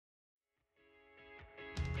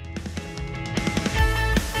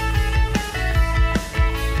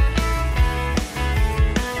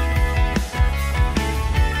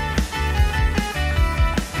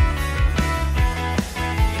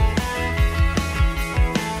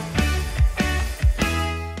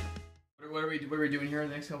doing here in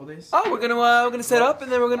the next couple days? Oh, we're gonna set up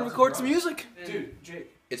and then we're gonna record some music. Dude,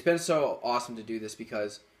 Jake. It's been so awesome to do this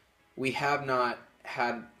because we have not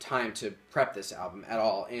had time to prep this album at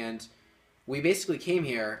all, and we basically came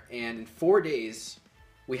here and in 4 days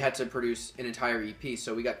we had to produce an entire EP.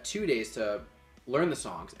 So we got 2 days to learn the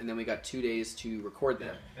songs, and then we got 2 days to record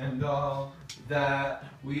them. And all that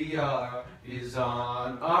we are is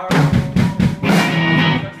on our own.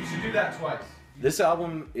 You should do that twice. This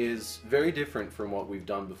album is very different from what we've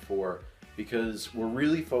done before because we're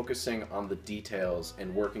really focusing on the details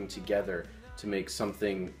and working together to make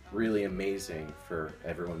something really amazing for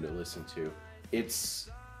everyone to listen to. It's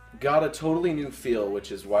got a totally new feel,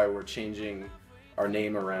 which is why we're changing our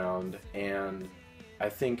name around, and I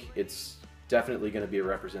think it's definitely going to be a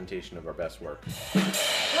representation of our best work. No,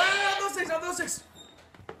 those sticks, not those sticks.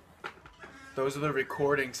 Those are the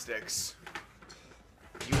recording sticks.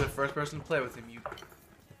 You were the first person to play with him, you.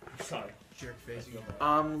 Sorry, jerk face.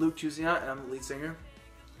 I'm Luke Chusiant, and I'm the lead singer.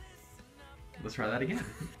 Let's try that again.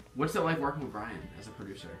 What's it like working with Brian as a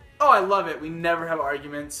producer? Oh, I love it. We never have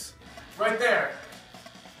arguments. Right there.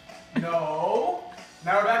 No.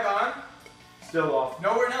 Now we're back on. Still off.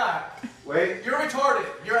 No, we're not. Wait. You're retarded.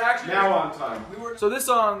 You're actually now on time. So this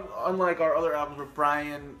song, unlike our other albums where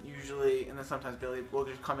Brian usually, and then sometimes Billy, will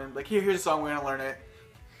just come in like, here's a song, we're gonna learn it.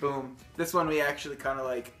 Boom. This one we actually kind of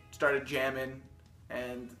like started jamming,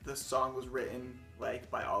 and the song was written like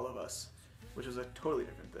by all of us, which was a totally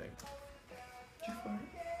different thing.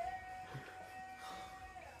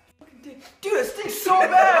 Dude, it stinks so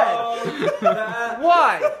bad!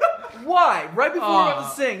 Why? Why? Right before we're about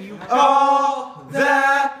to sing, you. All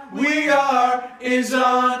that we are is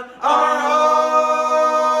on our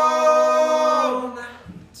own.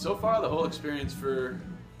 So far, the whole experience for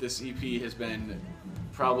this EP has been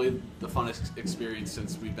probably the funnest experience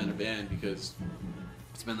since we've been a band because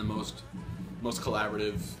it's been the most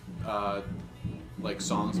collaborative like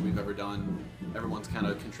songs that we've ever done. Everyone's kind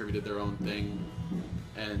of contributed their own thing,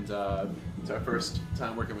 and it's our first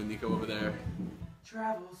time working with Nico over there.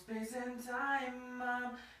 Travel space and time,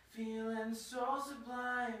 I'm feeling so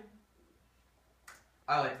sublime.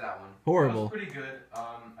 I like that one. Horrible. That was pretty good.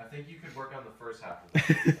 I think you could work on the first half of it.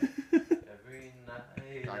 Every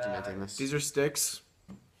night. Documenting this. These are sticks.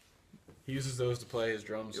 He uses those to play his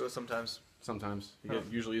drums. Sometimes. Sometimes. He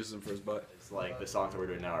usually uses them for his butt. It's like the songs that we're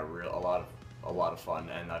doing now are a lot of fun,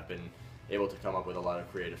 and I've been able to come up with a lot of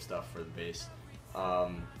creative stuff for the bass.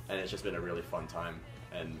 And it's just been a really fun time.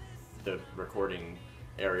 And the recording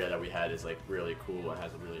area that we had is like really cool and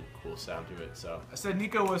has a really cool sound to it. So I said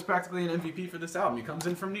Nico was practically an MVP for this album. He comes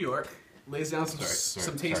in from New York, lays down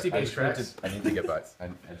some tasty bass tracks, I need to get by.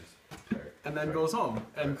 and then goes home.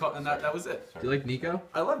 And that was it. Do you like Nico?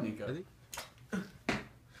 I love Nico.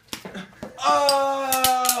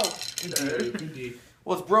 Oh! Good D.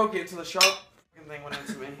 Well, it's broken, so the sharp thing when it's